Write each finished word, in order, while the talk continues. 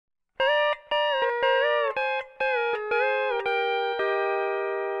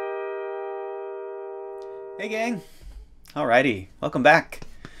Hey gang, alrighty, welcome back.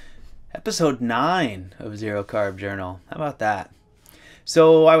 Episode 9 of Zero Carb Journal. How about that?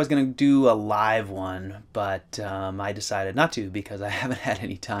 So I was going to do a live one, but I decided not to because I haven't had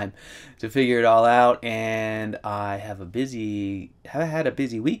any time to figure it all out, and I have had a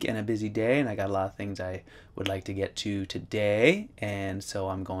busy week and a busy day, and I got a lot of things I would like to get to today, and so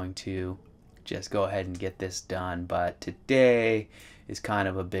I'm going to just go ahead and get this done. But today is kind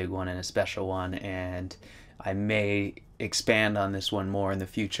of a big one and a special one, and I may expand on this one more in the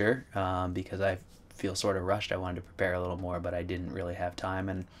future because I feel sort of rushed. I wanted to prepare a little more, but I didn't really have time,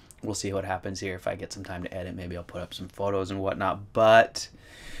 and we'll see what happens here. If I get some time to edit, maybe I'll put up some photos and whatnot. But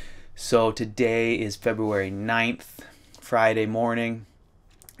so today is February 9th, Friday morning,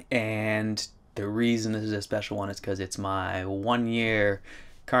 and the reason this is a special one is because it's my 1-year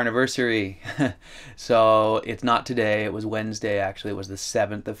Carniversary. So it's not today, it was Wednesday. Actually, it was the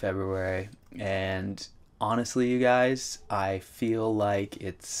 7th of February, and honestly, you guys, I feel like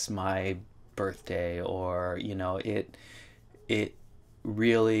it's my birthday, or it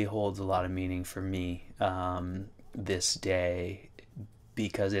really holds a lot of meaning for me, this day,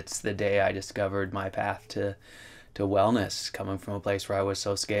 because it's the day I discovered my path to wellness, coming from a place where I was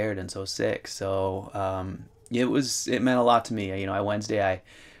so scared and so sick. So it meant a lot to me. Wednesday,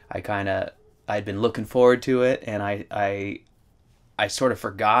 I'd been looking forward to it, and I sort of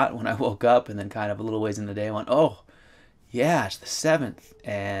forgot when I woke up, and then kind of a little ways in the day I went, oh yeah, it's the 7th,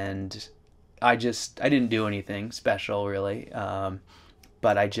 and I didn't do anything special really,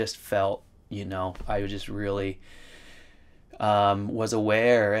 but I just felt, I just really was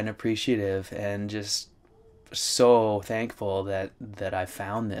aware and appreciative and just so thankful that I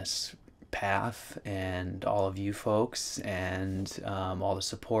found this path, and all of you folks, and all the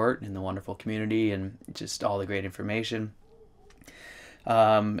support and the wonderful community, and just all the great information,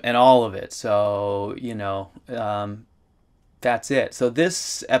 and all of it. So that's it. So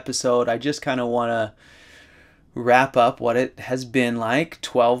this episode, I just kind of want to wrap up what it has been like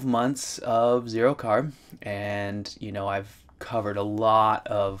 12 months of zero carb, and I've covered a lot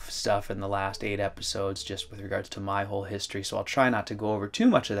of stuff in the last 8 episodes just with regards to my whole history, so I'll try not to go over too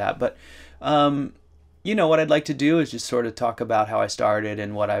much of that. But what I'd like to do is just sort of talk about how I started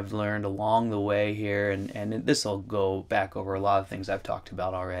and what I've learned along the way here, and this will go back over a lot of things I've talked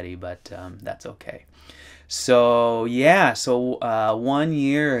about already, but that's okay. So 1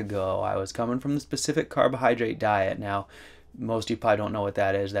 year ago, I was coming from the specific carbohydrate diet. Now, most of you probably don't know what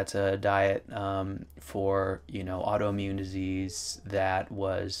that is. That's a diet for autoimmune disease that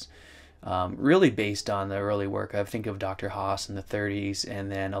was really based on the early work. I think of Dr. Haas in the 30s,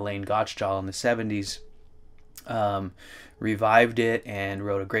 and then Elaine Gottschall in the 70s revived it and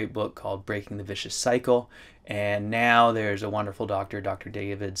wrote a great book called Breaking the Vicious Cycle. And now there's a wonderful doctor, Dr.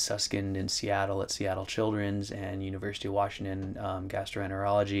 David Suskind in Seattle at Seattle Children's and University of Washington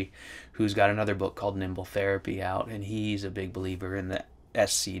gastroenterology, who's got another book called Nimble Therapy out, and he's a big believer in the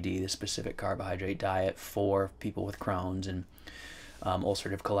SCD, the specific carbohydrate diet for people with Crohn's and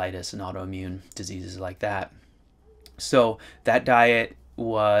ulcerative colitis and autoimmune diseases like that. So that diet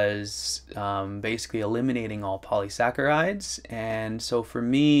was basically eliminating all polysaccharides, and so for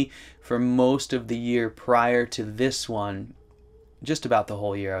me, for most of the year prior to this one, just about the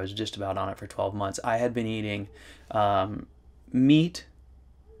whole year, I was just about on it for 12 months, I had been eating meat,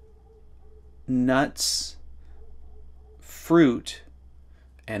 nuts, fruit,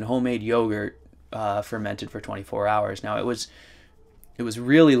 and homemade yogurt fermented for 24 hours. Now, it was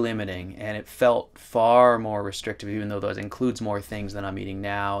really limiting, and it felt far more restrictive, even though those includes more things than I'm eating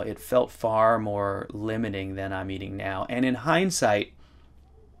now. It felt far more limiting than I'm eating now. And in hindsight,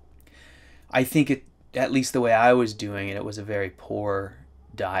 I think at least the way I was doing it, it was a very poor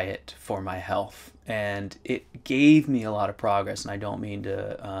diet for my health. And it gave me a lot of progress, and I don't mean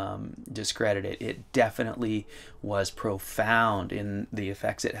to discredit it. It definitely was profound in the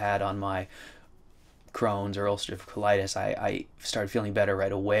effects it had on my Crohn's or ulcerative colitis. I started feeling better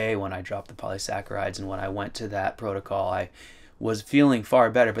right away when I dropped the polysaccharides, and when I went to that protocol, I was feeling far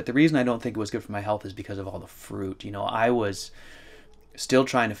better. But the reason I don't think it was good for my health is because of all the fruit. I was still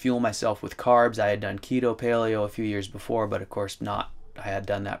trying to fuel myself with carbs. I had done keto paleo a few years before, but of course not. I had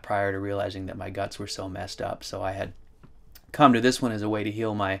done that prior to realizing that my guts were so messed up. So I had come to this one as a way to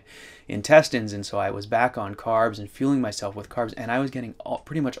heal my intestines, and so I was back on carbs and fueling myself with carbs, and I was getting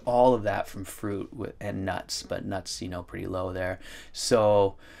pretty much all of that from fruit and nuts, but nuts pretty low there.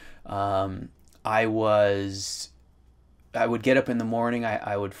 So I would get up in the morning,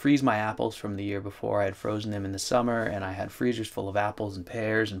 I would freeze my apples from the year before. I had frozen them in the summer, and I had freezers full of apples and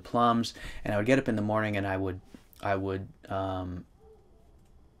pears and plums, and I would get up in the morning and I would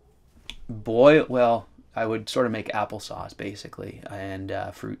boil, well, would sort of make applesauce basically, and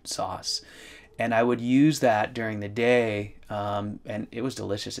fruit sauce, and I would use that during the day, and it was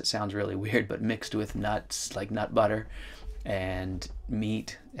delicious. It sounds really weird, but mixed with nuts, like nut butter and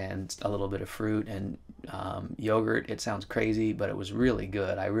meat and a little bit of fruit and yogurt. It sounds crazy, but it was really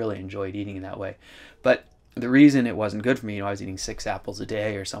good. I really enjoyed eating it that way. But the reason it wasn't good for me, I was eating 6 apples a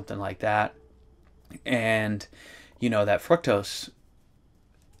day or something like that, and that fructose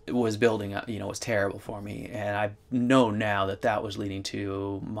was building up, was terrible for me, and I know now that that was leading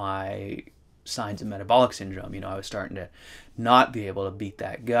to my signs of metabolic syndrome. I was starting to not be able to beat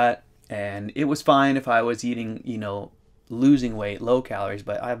that gut, and it was fine if I was eating, losing weight, low calories,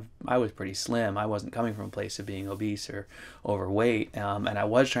 but I was pretty slim. I wasn't coming from a place of being obese or overweight, and I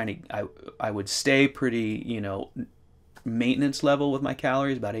was trying to, I would stay pretty, maintenance level with my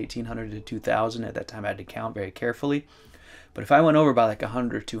calories, about 1,800 to 2,000. At that time, I had to count very carefully. But if I went over by like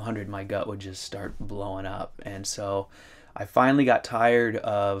 100 or 200, my gut would just start blowing up. And so I finally got tired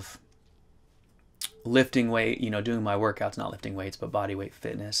of lifting weight, doing my workouts, not lifting weights, but body weight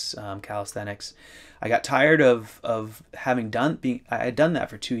fitness, calisthenics. I got tired of having I had done that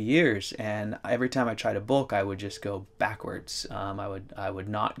for 2 years, and every time I tried to bulk, I would just go backwards. I would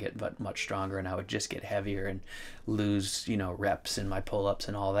not get much stronger, and I would just get heavier and lose, reps in my pull-ups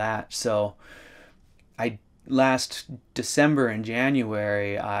and all that. So last December and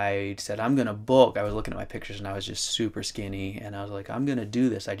January, I said, I'm going to bulk. I was looking at my pictures and I was just super skinny, and I was like, I'm going to do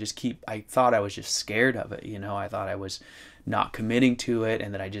this. I thought I was just scared of it. I thought I was not committing to it,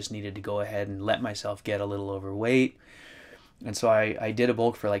 and that I just needed to go ahead and let myself get a little overweight. And so I did a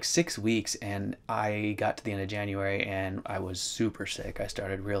bulk for like 6 weeks, and I got to the end of January and I was super sick. I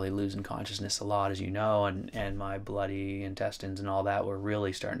started really losing consciousness a lot, as you know, and my bloody intestines and all that were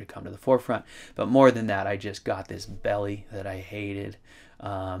really starting to come to the forefront. But more than that, I just got this belly that I hated.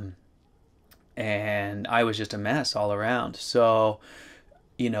 And I was just a mess all around. So,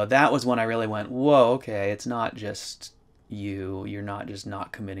 that was when I really went, whoa, okay, it's not just you're not just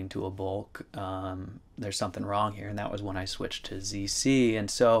not committing to a bulk. There's something wrong here. And that was when I switched to ZC. And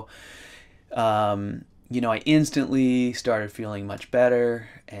so, I instantly started feeling much better,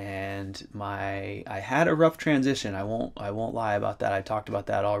 and I had a rough transition. I won't lie about that. I talked about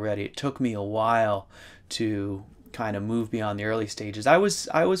that already. It took me a while to kind of move beyond the early stages. I was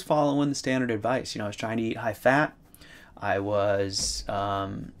following the standard advice. I was trying to eat high fat. I was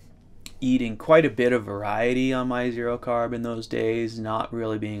eating quite a bit of variety on my zero carb in those days, not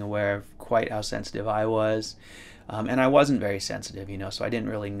really being aware of quite how sensitive I was. And I wasn't very sensitive, so I didn't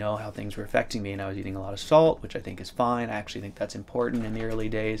really know how things were affecting me, and I was eating a lot of salt, which I think is fine. I actually think that's important in the early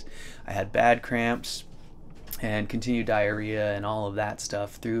days. I had bad cramps and continued diarrhea and all of that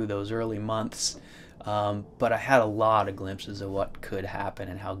stuff through those early months. But I had a lot of glimpses of what could happen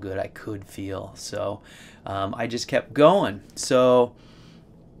and how good I could feel. So I just kept going. So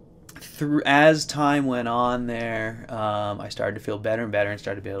as time went on there, I started to feel better and better, and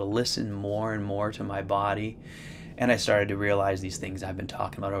started to be able to listen more and more to my body. And I started to realize these things I've been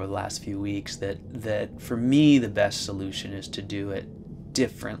talking about over the last few weeks, that for me, the best solution is to do it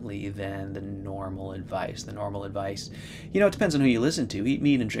differently than the normal advice. The normal advice, it depends on who you listen to. Eat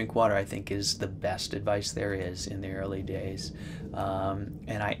meat and drink water, I think, is the best advice there is in the early days.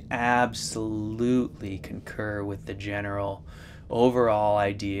 And I absolutely concur with the general overall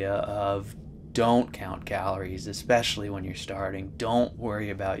idea of don't count calories, especially when you're starting. Don't worry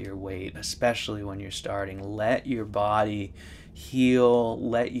about your weight, especially when you're starting. Let your body heal,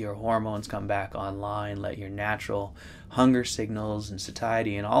 let your hormones come back online, let your natural hunger signals and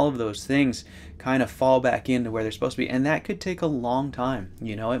satiety and all of those things kind of fall back into where they're supposed to be. And that could take a long time.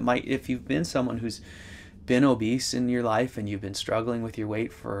 It might, if you've been someone who's been obese in your life and you've been struggling with your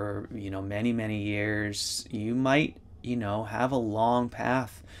weight for, many, many years, you might, have a long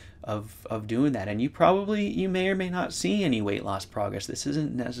path of doing that, and you may or may not see any weight loss progress. This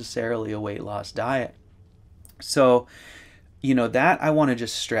isn't necessarily a weight loss diet. So that I want to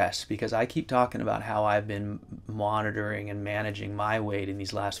just stress, because I keep talking about how I've been monitoring and managing my weight in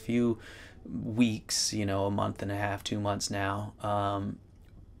these last few weeks, a month and a half, 2 months now.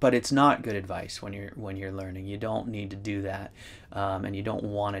 But it's not good advice when you're learning. You don't need to do that, and you don't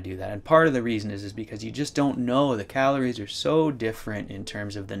want to do that. And part of the reason is because you just don't know. The calories are so different in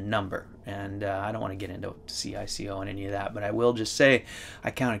terms of the number. And I don't want to get into CICO and any of that, but I will just say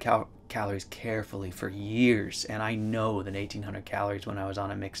I counted calories carefully for years, and I know that 1,800 calories when I was on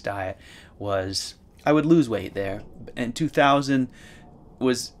a mixed diet I would lose weight there. And 2,000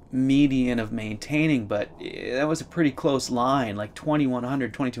 was median of maintaining, but that was a pretty close line, like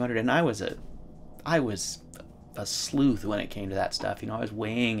 2,100, 2,200, and I was a sleuth when it came to that stuff. You know, I was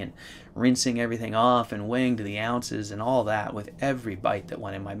weighing and rinsing everything off and weighing to the ounces and all that with every bite that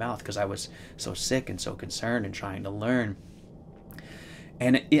went in my mouth because I was so sick and so concerned and trying to learn.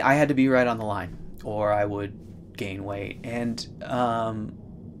 And I had to be right on the line or I would gain weight. And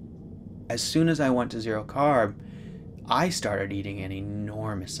as soon as I went to zero carb, I started eating an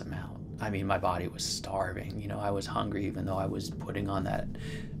enormous amount. I mean, my body was starving. You know, I was hungry even though I was putting on that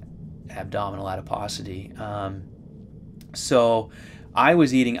abdominal adiposity. So I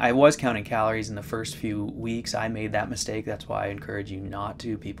was counting calories in the first few weeks. I made that mistake. That's why I encourage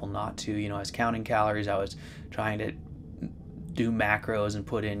people not to. You know, I was counting calories. I was trying to do macros and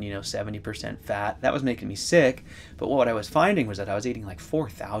put in, 70% fat. That was making me sick. But what I was finding was that I was eating like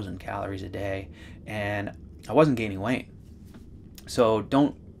 4,000 calories a day and I wasn't gaining weight. So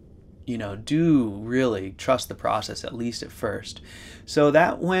do really trust the process, at least at first. So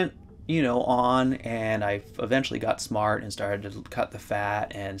that went, on, and I eventually got smart and started to cut the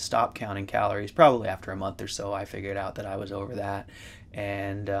fat and stop counting calories. Probably after a month or so, I figured out that I was over that.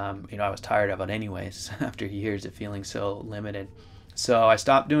 And, I was tired of it anyways after years of feeling so limited. So I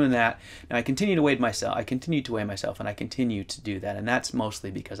stopped doing that. Now I continue to weigh myself. I continue to weigh myself, and I continue to do that. And that's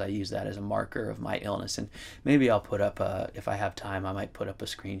mostly because I use that as a marker of my illness. And maybe I'll put up if I have time, I might put up a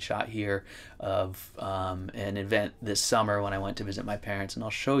screenshot here of an event this summer when I went to visit my parents, and I'll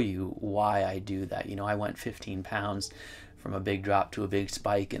show you why I do that. I went 15 pounds from a big drop to a big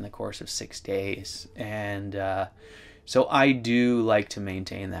spike in the course of 6 days. And so I do like to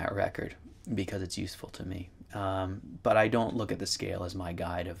maintain that record because it's useful to me. But I don't look at the scale as my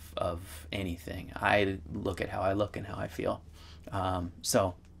guide of anything. I look at how I look and how I feel.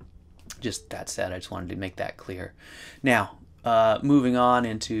 So just that said, I just wanted to make that clear. Now, moving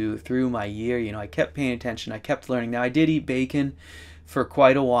on through my year, I kept paying attention. I kept learning. Now, I did eat bacon for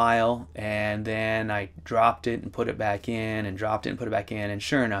quite a while, and then I dropped it and put it back in, and dropped it and put it back in. And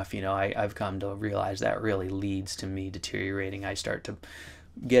sure enough, I've come to realize that really leads to me deteriorating. I start to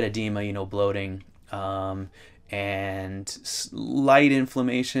get edema, bloating, and light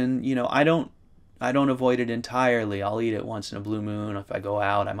inflammation. I don't avoid it entirely. I'll eat it once in a blue moon. If I go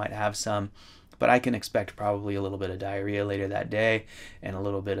out, I might have some, but I can expect probably a little bit of diarrhea later that day and a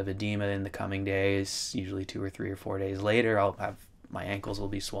little bit of edema in the coming days. Usually 2 or 3 or 4 days later, my ankles will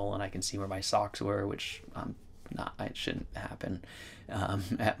be swollen. I can see where my socks were, which it shouldn't happen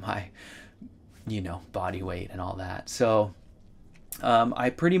at my body weight and all that. So I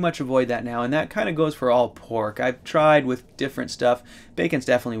pretty much avoid that now, and that kind of goes for all pork. I've tried with different stuff. Bacon's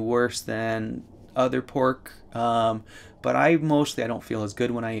definitely worse than other pork, but I don't feel as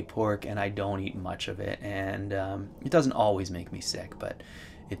good when I eat pork, and I don't eat much of it, and it doesn't always make me sick, but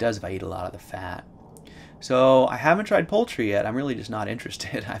it does if I eat a lot of the fat. So I haven't tried poultry yet. I'm really just not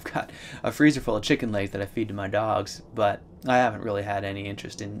interested. I've got a freezer full of chicken legs that I feed to my dogs, but I haven't really had any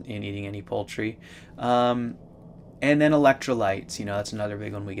interest in eating any poultry. And then electrolytes, that's another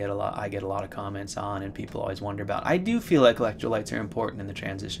big one I get a lot of comments on, and people always wonder about. I do feel like electrolytes are important in the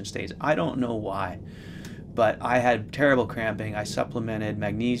transition stage. I don't know why, but I had terrible cramping. I supplemented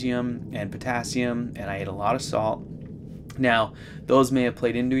magnesium and potassium, and I ate a lot of salt. Now, those may have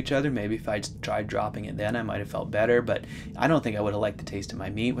played into each other. Maybe if I tried dropping it then, I might have felt better, but I don't think I would have liked the taste of my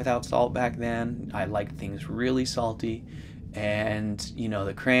meat without salt back then. I liked things really salty. And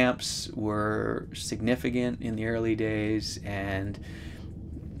the cramps were significant in the early days, and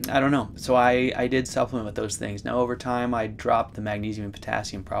I don't know. So I did supplement with those things. Now over time I dropped the magnesium and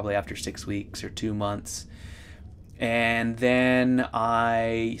potassium probably after 6 weeks or 2 months, and then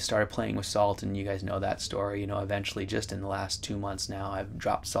I started playing with salt, and you guys know that story. Eventually, just in the last 2 months now, I've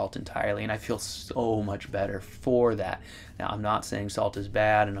dropped salt entirely, and I feel so much better for that. Now, I'm not saying salt is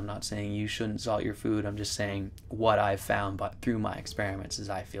bad, and I'm not saying you shouldn't salt your food. I'm just saying what I've found, but through my experiments, is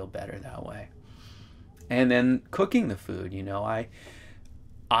I feel better that way. And then cooking the food,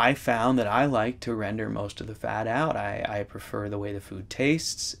 I found that I like to render most of the fat out. I prefer the way the food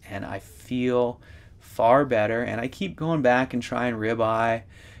tastes, and I feel far better. And I keep going back and trying ribeye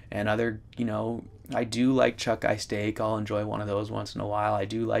and other, I do like chuck eye steak. I'll enjoy one of those once in a while. I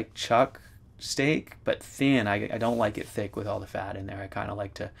do like chuck steak, but thin. I don't like it thick with all the fat in there. I kind of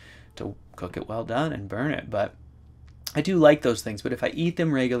like to cook it well done and burn it. But I do like those things, but if I eat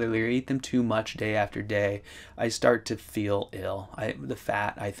them regularly or eat them too much day after day, I start to feel ill. The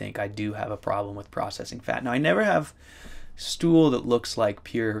fat, I think I do have a problem with processing fat. Now, I never have stool that looks like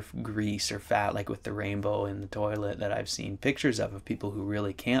pure grease or fat, like with the rainbow in the toilet that I've seen pictures of people who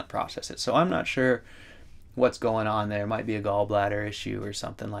really can't process it. So I'm not sure what's going on there. It might be a gallbladder issue or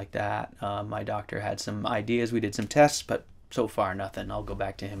something like that. My doctor had some ideas. We did some tests, but so far nothing. I'll go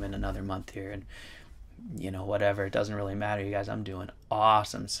back to him in another month here and whatever. It doesn't really matter, you guys. I'm doing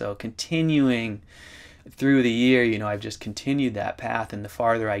awesome. So continuing through the year, I've just continued that path, and the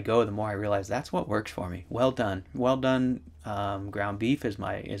farther I go, the more I realize that's what works for me. Well done. Well done. Ground beef is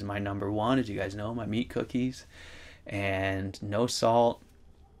my number one, as you guys know, my meat cookies, and no salt,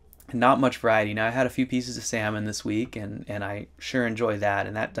 not much variety. Now, I had a few pieces of salmon this week, and I sure enjoy that,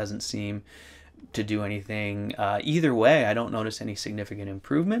 and that doesn't seem to do anything either way. I don't notice any significant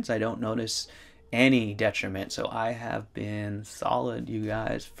improvements. I don't notice any detriment. So I have been solid, you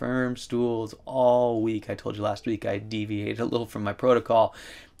guys, firm stools all week. I told you last week I deviated a little from my protocol,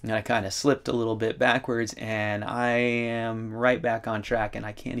 and I kind of slipped a little bit backwards, and I am right back on track, and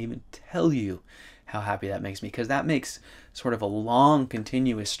I can't even tell you how happy that makes me, because that makes sort of a long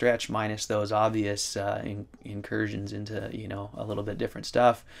continuous stretch, minus those obvious incursions into a little bit different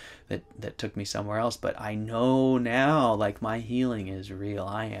stuff that took me somewhere else. But I know now, like, my healing is real.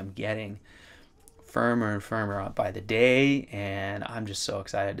 I am getting firmer and firmer by the day, and I'm just so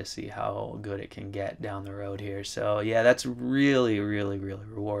excited to see how good it can get down the road here. So yeah, that's really, really, really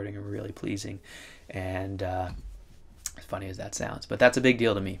rewarding and really pleasing, and as funny as that sounds, but that's a big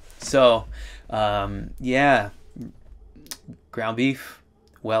deal to me. So yeah, ground beef,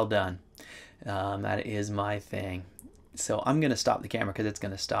 well done. That is my thing. So I'm gonna stop the camera because it's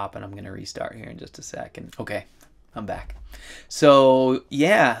gonna stop, and I'm gonna restart here in just a second. Okay, I'm back. So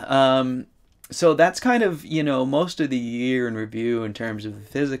yeah, so that's kind of, most of the year in review in terms of the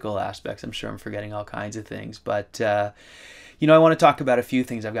physical aspects. I'm sure I'm forgetting all kinds of things, but I want to talk about a few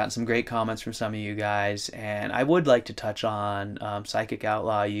things. I've gotten some great comments from some of you guys, and I would like to touch on Psychic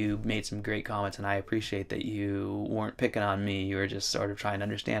Outlaw. You made some great comments, and I appreciate that you weren't picking on me. You were just sort of trying to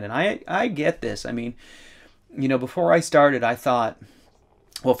understand, and I get this. I mean, before I started, I thought,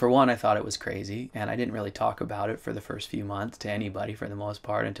 well, for one, I thought it was crazy, and I didn't really talk about it for the first few months to anybody for the most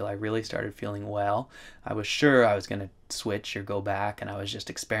part until I really started feeling well. I was sure I was going to switch or go back, and I was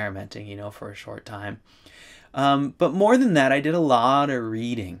just experimenting, for a short time. But more than that, I did a lot of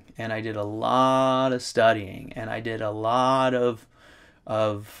reading, and I did a lot of studying, and I did a lot of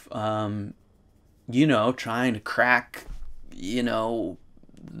trying to crack,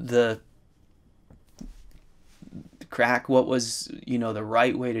 what was, the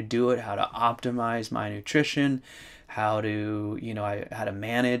right way to do it, how to optimize my nutrition, how to, how to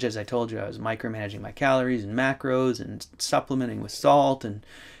manage. As I told you, I was micromanaging my calories and macros and supplementing with salt and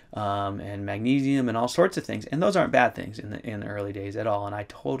magnesium and all sorts of things. And those aren't bad things in the early days at all. And I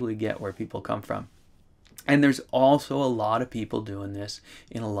totally get where people come from. And there's also a lot of people doing this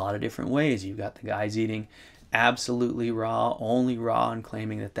in a lot of different ways. You've got the guys eating absolutely raw, only raw, and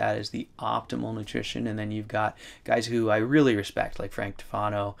claiming that is the optimal nutrition. And then you've got guys who I really respect, like Frank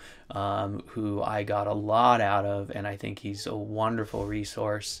Tufano, who I got a lot out of, and I think he's a wonderful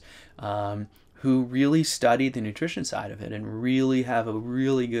resource, who really studied the nutrition side of it and really have a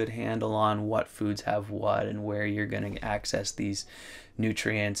really good handle on what foods have what and where you're going to access these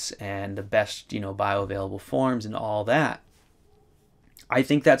nutrients and the best, bioavailable forms and all that. I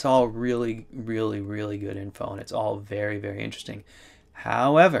think that's all really, really, really good info, and it's all very, very interesting.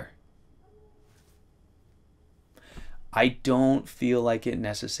 However, I don't feel like it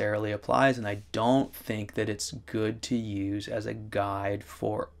necessarily applies, and I don't think that it's good to use as a guide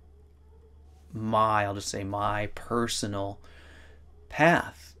for I'll just say my personal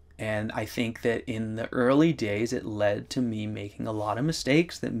path. And I think that in the early days, it led to me making a lot of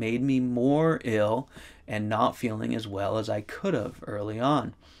mistakes that made me more ill and not feeling as well as I could have early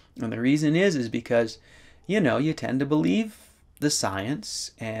on. And the reason is because, you tend to believe the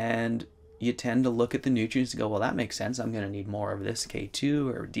science, and you tend to look at the nutrients and go, well, that makes sense. I'm going to need more of this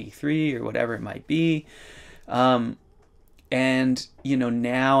K2 or D3 or whatever it might be. And,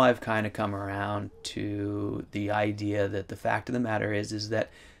 now I've kind of come around to the idea that the fact of the matter is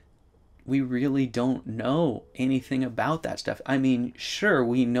that we really don't know anything about that stuff. I mean, sure,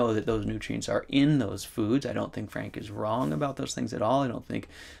 we know that those nutrients are in those foods. I don't think Frank is wrong about those things at all. I don't think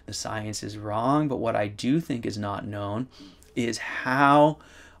the science is wrong. But what I do think is not known is how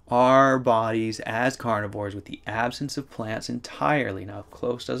our bodies as carnivores, with the absence of plants entirely. Now,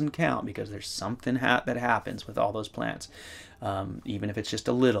 close doesn't count because there's something that happens with all those plants, even if it's just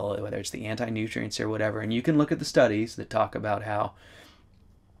a little, whether it's the anti-nutrients or whatever. And you can look at the studies that talk about how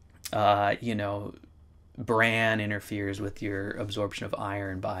bran interferes with your absorption of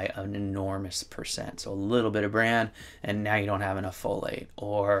iron by an enormous percent. So a little bit of bran, and now you don't have enough folate,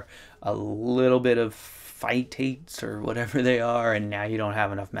 or a little bit of phytates or whatever they are, and now you don't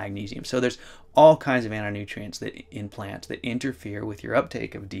have enough magnesium. So there's all kinds of anti-nutrients that in plants that interfere with your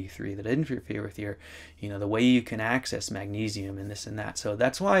uptake of D3, that interfere with your, the way you can access magnesium and this and that. So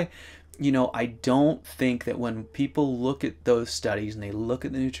that's why, I don't think that when people look at those studies and they look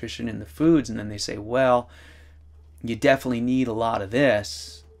at the nutrition in the foods and then they say, well, you definitely need a lot of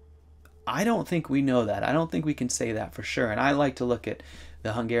this. I don't think we know that. I don't think we can say that for sure. And I like to look at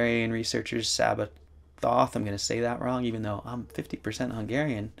the Hungarian researchers, Thoth, I'm going to say that wrong, even though I'm 50%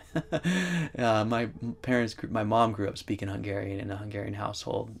 Hungarian. My mom grew up speaking Hungarian in a Hungarian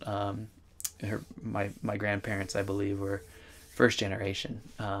household. My grandparents, I believe, were first generation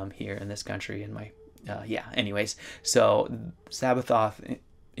here in this country. And anyways, so Sabathoth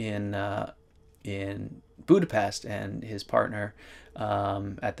in Budapest and his partner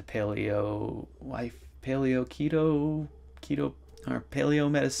at the paleo keto or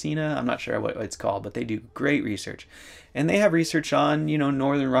Paleo Medicina, I'm not sure what it's called, but they do great research. And they have research on,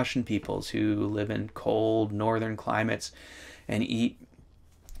 northern Russian peoples who live in cold northern climates and eat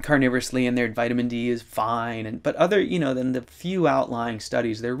carnivorously, and their vitamin D is fine. But other, than the few outlying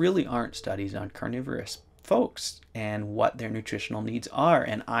studies, there really aren't studies on carnivorous folks and what their nutritional needs are.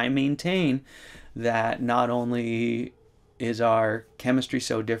 And I maintain that not only is our chemistry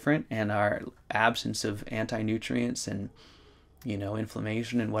so different and our absence of anti-nutrients and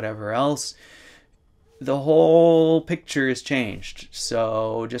inflammation and whatever else, the whole picture is changed.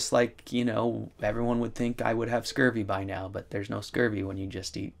 So just like, everyone would think I would have scurvy by now, but there's no scurvy when you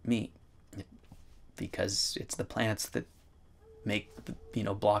just eat meat, because it's the plants that make,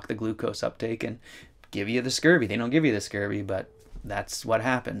 block the glucose uptake and give you the scurvy. They don't give you the scurvy, but that's what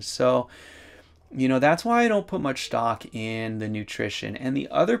happens. So, that's why I don't put much stock in the nutrition. And the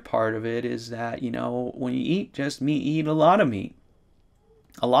other part of it is that, when you eat just meat, you eat a lot of meat.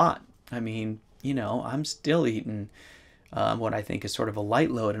 A lot. I mean, I'm still eating what I think is sort of a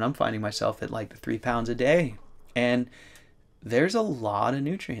light load, and I'm finding myself at like 3 pounds a day. And there's a lot of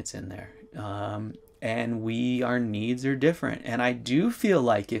nutrients in there. And our needs are different. And I do feel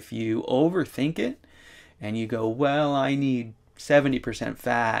like if you overthink it and you go, well, I need 70%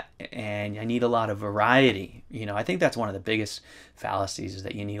 fat and I need a lot of variety. I think that's one of the biggest fallacies, is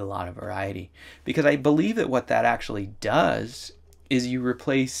that you need a lot of variety, because I believe that what that actually does is you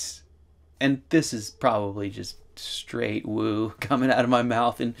replace, and this is probably just straight woo coming out of my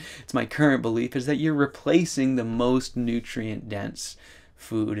mouth, and it's my current belief, is that you're replacing the most nutrient dense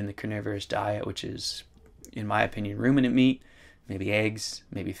food in the carnivorous diet, which is, in my opinion, ruminant meat, maybe eggs,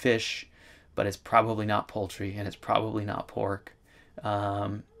 maybe fish, but it's probably not poultry, and it's probably not pork,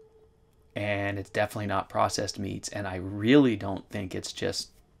 and it's definitely not processed meats. And I really don't think it's just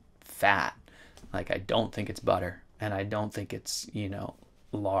fat. Like, I don't think it's butter, and I don't think it's,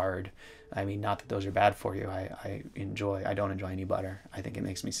 lard. I mean, not that those are bad for you. I don't enjoy any butter. I think it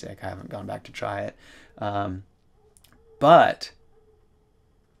makes me sick. I haven't gone back to try it. But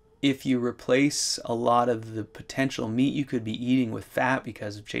if you replace a lot of the potential meat you could be eating with fat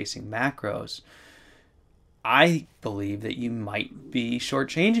because of chasing macros, I believe that you might be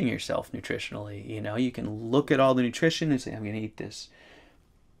shortchanging yourself nutritionally. You can look at all the nutrition and say, I'm going to eat this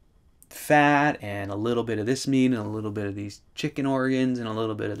fat and a little bit of this meat and a little bit of these chicken organs and a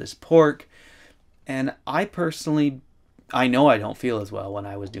little bit of this pork. And I know I don't feel as well when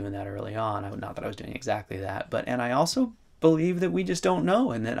I was doing that early on. Not that I was doing exactly that, and I also believe that we just don't know,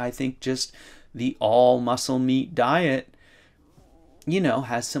 and that I think just the all muscle meat diet,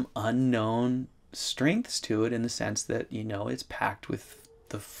 has some unknown strengths to it, in the sense that, it's packed with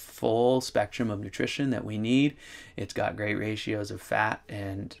the full spectrum of nutrition that we need. It's got great ratios of fat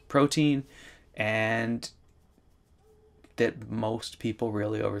and protein, and that most people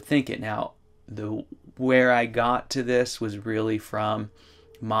really overthink it. Now, where I got to this was really from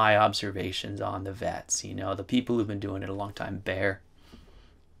my observations on the vets, the people who've been doing it a long time. Bear,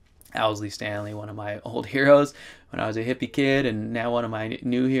 Owsley Stanley, one of my old heroes when I was a hippie kid, and now one of my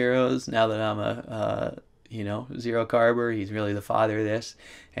new heroes now that I'm a zero carber. He's really the father of this,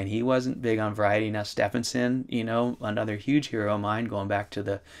 and he wasn't big on variety. Now Stephenson, another huge hero of mine, going back to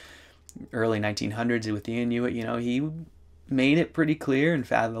the early 1900s with the Inuit, he made it pretty clear in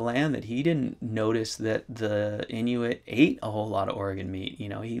Fat of the Land that he didn't notice that the Inuit ate a whole lot of organ meat.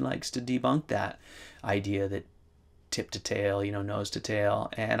 He likes to debunk that idea that tip to tail, nose to tail.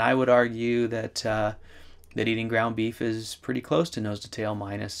 And I would argue that that eating ground beef is pretty close to nose to tail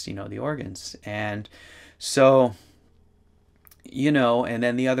minus, the organs. And so, and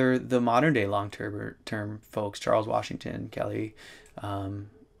then the modern day long-term folks, Charles Washington, Kelly,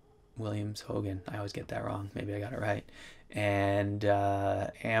 Williams, Hogan, I always get that wrong. Maybe I got it right. and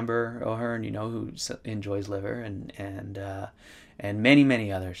Amber O'Hearn, who enjoys liver, and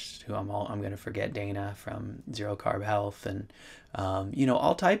many others who I'm going to forget. Dana from Zero Carb Health, and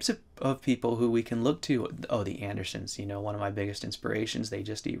all types of people who we can look to. Oh, the Andersons, one of my biggest inspirations. They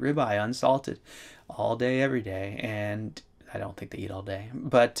just eat ribeye unsalted all day, every day, and I don't think they eat all day,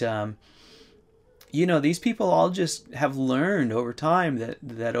 but these people all just have learned over time that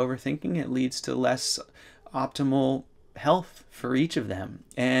overthinking it leads to less optimal health for each of them,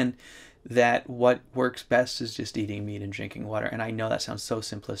 and that what works best is just eating meat and drinking water. And I know that sounds so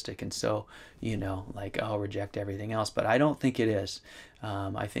simplistic and so, like, oh, reject everything else, but I don't think it is.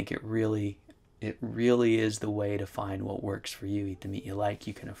 I think it really is the way to find what works for you. Eat the meat you like,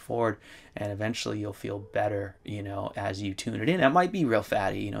 you can afford, and eventually you'll feel better, as you tune it in. It might be real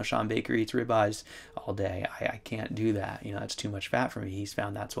fatty. Sean Baker eats ribeyes all day. I can't do that. That's too much fat for me. He's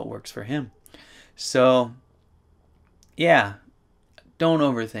found that's what works for him. So, yeah, don't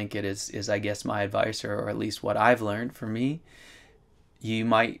overthink it is I guess my advice, or at least what I've learned. For me, you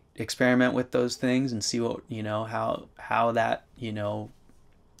might experiment with those things and see what, how that,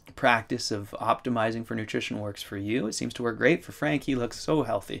 practice of optimizing for nutrition works for you. It seems to work great for Frank. He looks so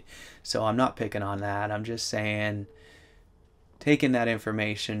healthy. So I'm not picking on that. I'm just saying, take in that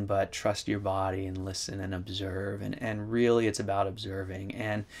information, but trust your body and listen and observe. And really it's about observing.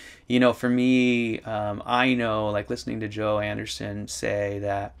 And, for me, I know, like, listening to Joe Anderson say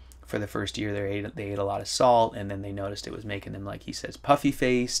that for the first year they ate a lot of salt, and then they noticed it was making them, like he says, puffy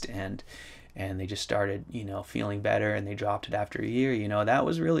faced, and they just started, feeling better, and they dropped it after a year. That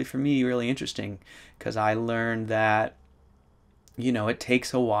was really, for me, really interesting, because I learned that, it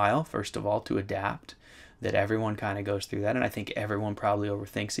takes a while, first of all, to adapt, that everyone kind of goes through that. And I think everyone probably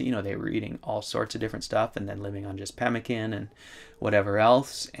overthinks it. They were eating all sorts of different stuff and then living on just pemmican and whatever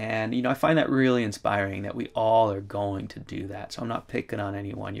else. And, I find that really inspiring, that we all are going to do that. So I'm not picking on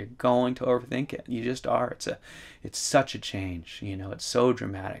anyone. You're going to overthink it. You just are. It's such a change. It's so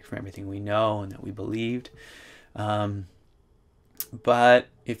dramatic from everything we know and that we believed. But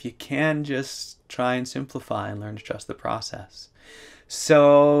if you can, just try and simplify and learn to trust the process.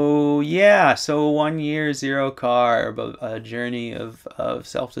 So, yeah, so 1 year, zero carb, a journey of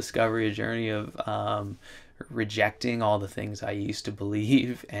self-discovery, a journey of rejecting all the things I used to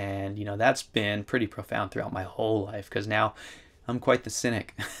believe. And, that's been pretty profound throughout my whole life, because now I'm quite the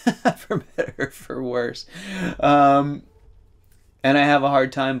cynic, for better or for worse. And I have a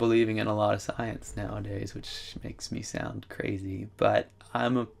hard time believing in a lot of science nowadays, which makes me sound crazy. But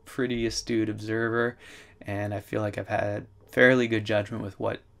I'm a pretty astute observer, and I feel like I've had fairly good judgment with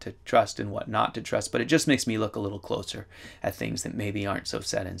what to trust and what not to trust, but it just makes me look a little closer at things that maybe aren't so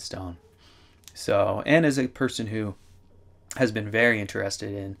set in stone. So, and as a person who has been very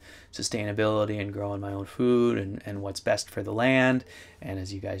interested in sustainability and growing my own food and what's best for the land, and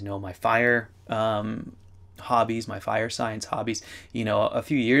as you guys know, my fire hobbies, my fire science hobbies, a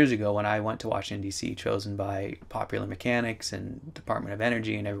few years ago when I went to Washington, D.C., chosen by Popular Mechanics and Department of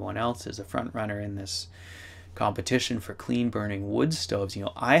Energy and everyone else as a front runner in this competition for clean burning wood stoves,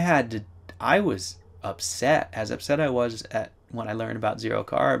 I was upset I was when I learned about zero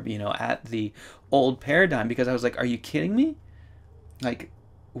carb, at the old paradigm, because I was like, are you kidding me? Like,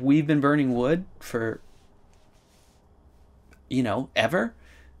 we've been burning wood for, ever,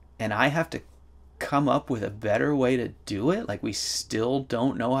 and I have to come up with a better way to do it. Like, we still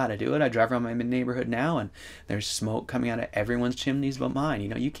don't know how to do it. I drive around my neighborhood now, and there's smoke coming out of everyone's chimneys but mine.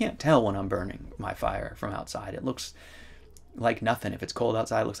 You can't tell when I'm burning my fire from outside. It looks like nothing. If it's cold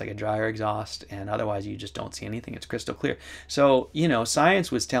outside, it looks like a dryer exhaust, and otherwise you just don't see anything. It's crystal clear. So,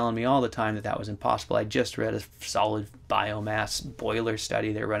 science was telling me all the time that was impossible. I just read a solid biomass boiler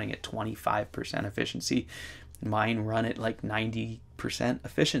study. They're running at 25% efficiency. Mine run at like 90%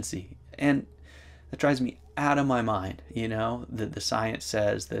 efficiency. And that drives me out of my mind, that the science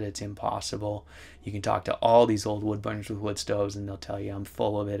says that it's impossible. You can talk to all these old wood burners with wood stoves, and they'll tell you I'm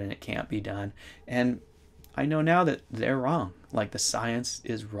full of it and it can't be done. And I know now that they're wrong. Like, the science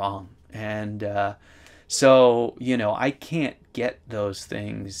is wrong. And so, I can't get those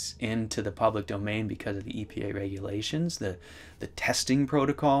things into the public domain because of the EPA regulations. The testing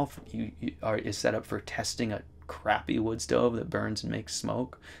protocol is set up for testing a crappy wood stove that burns and makes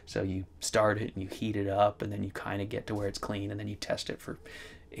smoke. So you start it and you heat it up, and then you kind of get to where it's clean, and then you test it for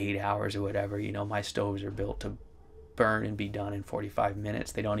 8 hours or whatever. My stoves are built to burn and be done in 45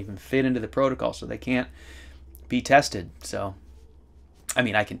 minutes. They don't even fit into the protocol, so they can't be tested. So, I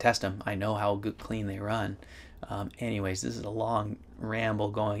mean, I can test them. I know how good clean they run. Anyways, this is a long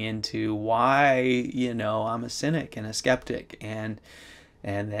ramble going into why, I'm a cynic and a skeptic. And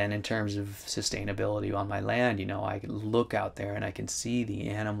And then in terms of sustainability on my land, you know, I can look out there and I can see the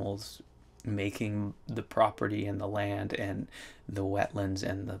animals making the property and the land and the wetlands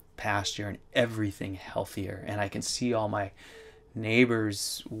and the pasture and everything healthier. And I can see all my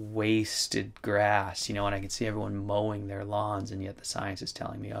neighbors' wasted grass, you know, and I can see everyone mowing their lawns, and yet the science is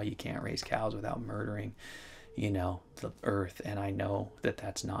telling me, oh, you can't raise cows without murdering, you know, the earth. And I know that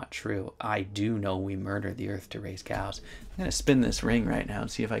that's not true. I do know we murder the earth to raise cows. I'm going to spin this ring right now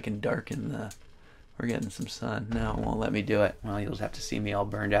and see if I can darken the... We're getting some sun. No, it won't let me do it. Well, you'll just have to see me all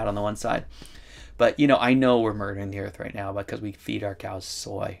burned out on the one side. But, you know, I know we're murdering the earth right now because we feed our cows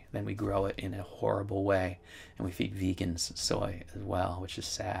soy. Then we grow it in a horrible way. And we feed vegans soy as well, which is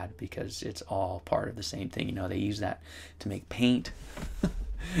sad because it's all part of the same thing. You know, they use that to make paint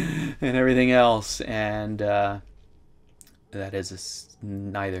and everything else. And that is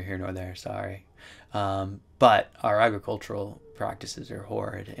neither here nor there, sorry. But our agricultural practices are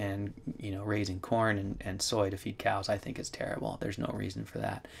horrid, and you know, raising corn and soy to feed cows, I think is terrible. There's no reason for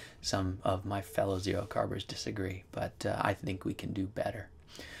that. Some of my fellow zero carbers disagree, but I think we can do better.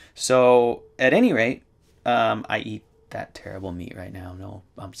 So at any rate, I eat that terrible meat right now. No,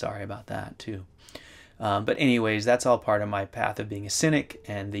 I'm sorry about that too. But anyways, that's all part of my path of being a cynic,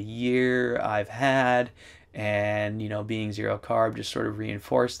 and the year I've had, and you know, being zero carb just sort of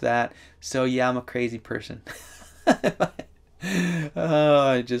reinforced that. So yeah, I'm a crazy person.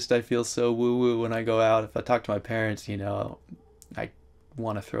 I feel so woo-woo when I go out. If I talk to my parents, you know, I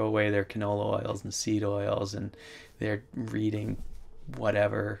want to throw away their canola oils and seed oils, and they're reading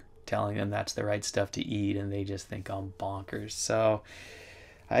whatever, telling them that's the right stuff to eat, and they just think I'm bonkers. So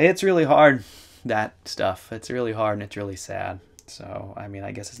it's really hard, that stuff. It's really hard, and it's really sad. So, I mean,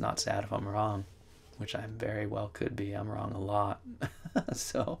 I guess it's not sad if I'm wrong, which I very well could be. I'm wrong a lot.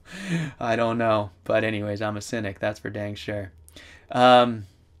 So, I don't know. But anyways, I'm a cynic. That's for dang sure.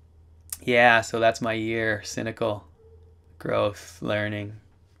 Yeah, so that's my year. Cynical, growth, learning,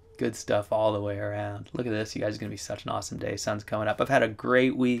 good stuff all the way around. Look at this. You guys are going to be such an awesome day. Sun's coming up. I've had a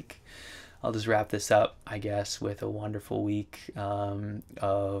great week. I'll just wrap this up, I guess, with a wonderful week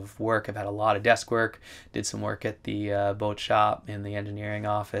of work. I've had a lot of desk work. Did some work at the boat shop in the engineering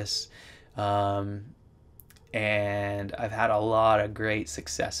office. And I've had a lot of great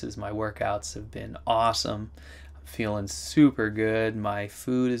successes. My workouts have been awesome. I'm feeling super good. My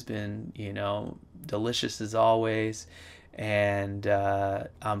food has been, you know, delicious as always. And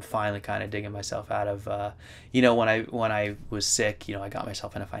I'm finally kind of digging myself out of, you know, when I was sick, you know, I got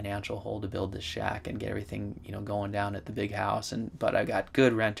myself in a financial hole to build this shack and get everything, you know, going down at the big house. But I got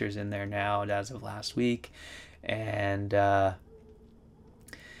good renters in there now as of last week. And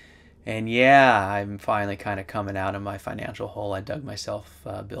yeah, I'm finally kind of coming out of my financial hole. I dug myself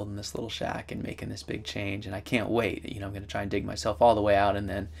building this little shack and making this big change, and I can't wait. You know, I'm going to try and dig myself all the way out, and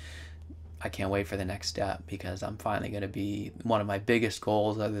then I can't wait for the next step, because I'm finally going to be, one of my biggest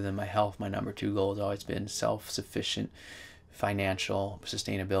goals other than my health, my number 2 goal has always been self-sufficient financial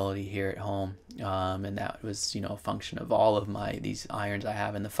sustainability here at home. And that was, you know, a function of all of these irons I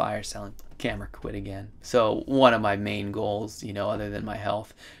have in the fire, selling camera quit again. So one of my main goals, you know, other than my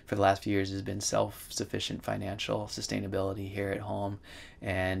health for the last few years, has been self-sufficient financial sustainability here at home.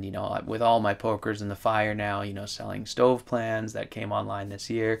 And, you know, with all my pokers in the fire now, you know, selling stove plans that came online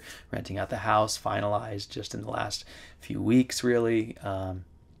this year, renting out the house, finalized just in the last few weeks, really.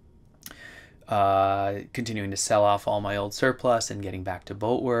 Continuing to sell off all my old surplus and getting back to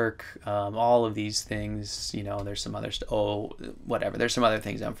boat work. All of these things, you know, there's some other whatever. There's some other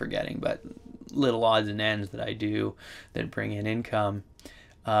things I'm forgetting, but little odds and ends that I do that bring in income.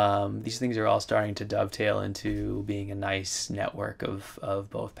 These things are all starting to dovetail into being a nice network of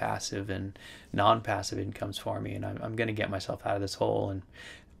both passive and non-passive incomes for me. And I'm going to get myself out of this hole, and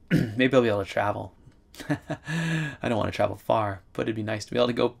maybe I'll be able to travel. I don't want to travel far, but it'd be nice to be able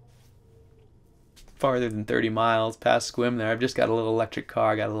to go farther than 30 miles past Squim there. I've just got a little electric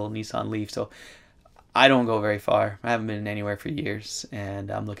car. I got a little Nissan Leaf, so I don't go very far. I haven't been anywhere for years, and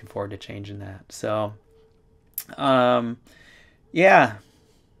I'm looking forward to changing that. So, yeah.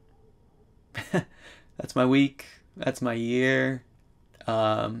 That's my week. That's my year.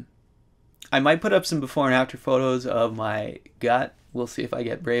 I might put up some before and after photos of my gut. We'll see if I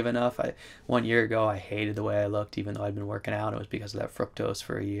get brave enough. 1 year ago, I hated the way I looked, even though I'd been working out. It was because of that fructose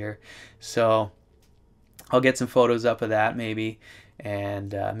for a year. So I'll get some photos up of that maybe,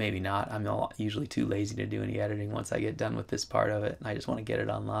 and maybe not. I'm usually too lazy to do any editing once I get done with this part of it. I just want to get it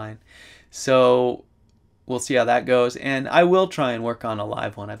online. So we'll see how that goes. And I will try and work on a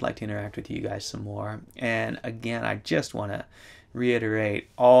live one. I'd like to interact with you guys some more. And again, I just want to reiterate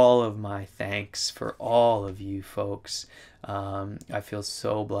all of my thanks for all of you folks. I feel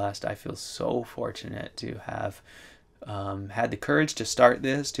so blessed. I feel so fortunate to have had the courage to start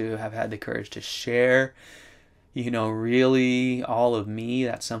this, to have had the courage to share, really all of me.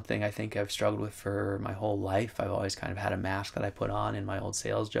 That's something I think I've struggled with for my whole life. I've always kind of had a mask that I put on in my old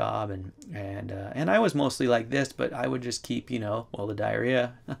sales job, and I was mostly like this, but I would just keep, the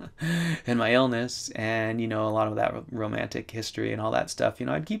diarrhea and my illness and, a lot of that romantic history and all that stuff,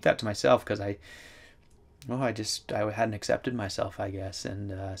 I'd keep that to myself because I hadn't accepted myself, I guess.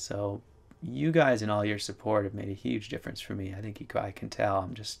 And so you guys and all your support have made a huge difference for me. I think I can tell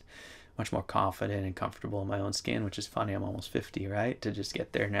I'm just much more confident and comfortable in my own skin, which is funny. I'm almost 50, right? To just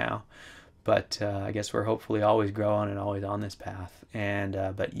get there now. But I guess we're hopefully always growing and always on this path. And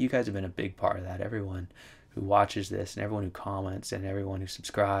but you guys have been a big part of that. Everyone who watches this and everyone who comments and everyone who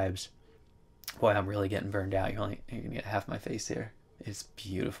subscribes. Boy, I'm really getting burned out. You're gonna get half my face here. It's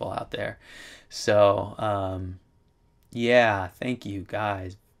beautiful out there. So yeah, thank you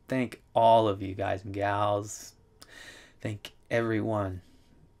guys. Thank all of you guys and gals. Thank everyone,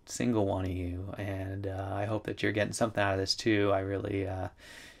 single one of you. And I hope that you're getting something out of this too. I really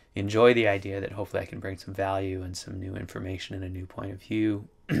enjoy the idea that hopefully I can bring some value and some new information and a new point of view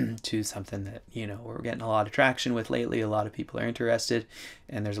to something that, we're getting a lot of traction with lately. A lot of people are interested,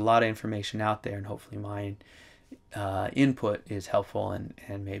 and there's a lot of information out there, and hopefully mine input is helpful and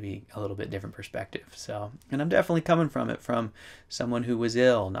maybe a little bit different perspective. So, and I'm definitely coming from it from someone who was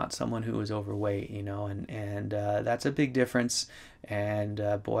ill, not someone who was overweight, and that's a big difference. And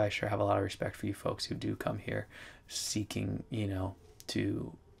boy, I sure have a lot of respect for you folks who do come here seeking,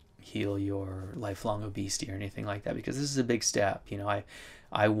 to heal your lifelong obesity or anything like that, because this is a big step.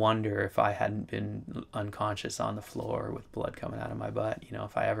 I wonder if I hadn't been unconscious on the floor with blood coming out of my butt,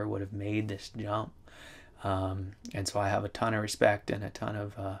 if I ever would have made this jump. And so I have a ton of respect and a ton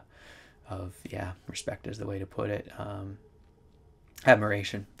of respect is the way to put it.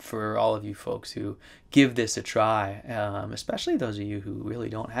 Admiration for all of you folks who give this a try, especially those of you who really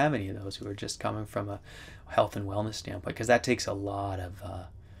don't have any of those, who are just coming from a health and wellness standpoint, because that takes a lot of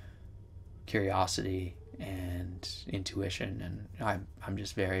curiosity and intuition, and I'm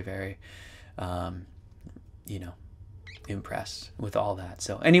just very, very impressed with all that.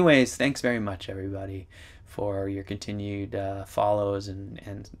 So anyways, thanks very much everybody for your continued follows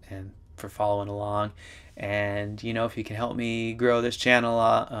and for following along. And if you can help me grow this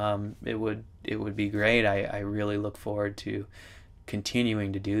channel, it would be great. I really look forward to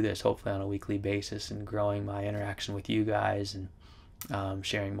continuing to do this, hopefully on a weekly basis, and growing my interaction with you guys, and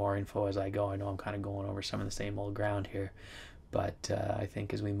sharing more info as I go. I know I'm kind of going over some of the same old ground here, but I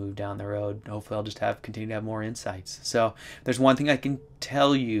think as we move down the road, hopefully I'll just continue to have more insights. So there's one thing I can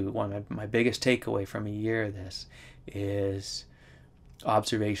tell you, one of my biggest takeaway from a year of this is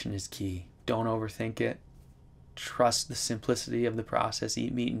observation is key. Don't overthink it. Trust the simplicity of the process.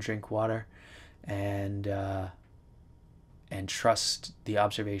 Eat meat and drink water, and trust the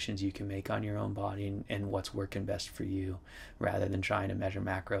observations you can make on your own body and what's working best for you, rather than trying to measure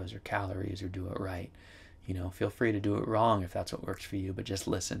macros or calories or do it right. Feel free to do it wrong if that's what works for you, but just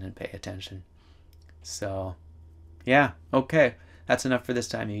listen and pay attention. So, yeah, okay. That's enough for this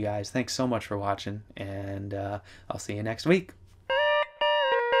time, you guys. Thanks so much for watching, and I'll see you next week.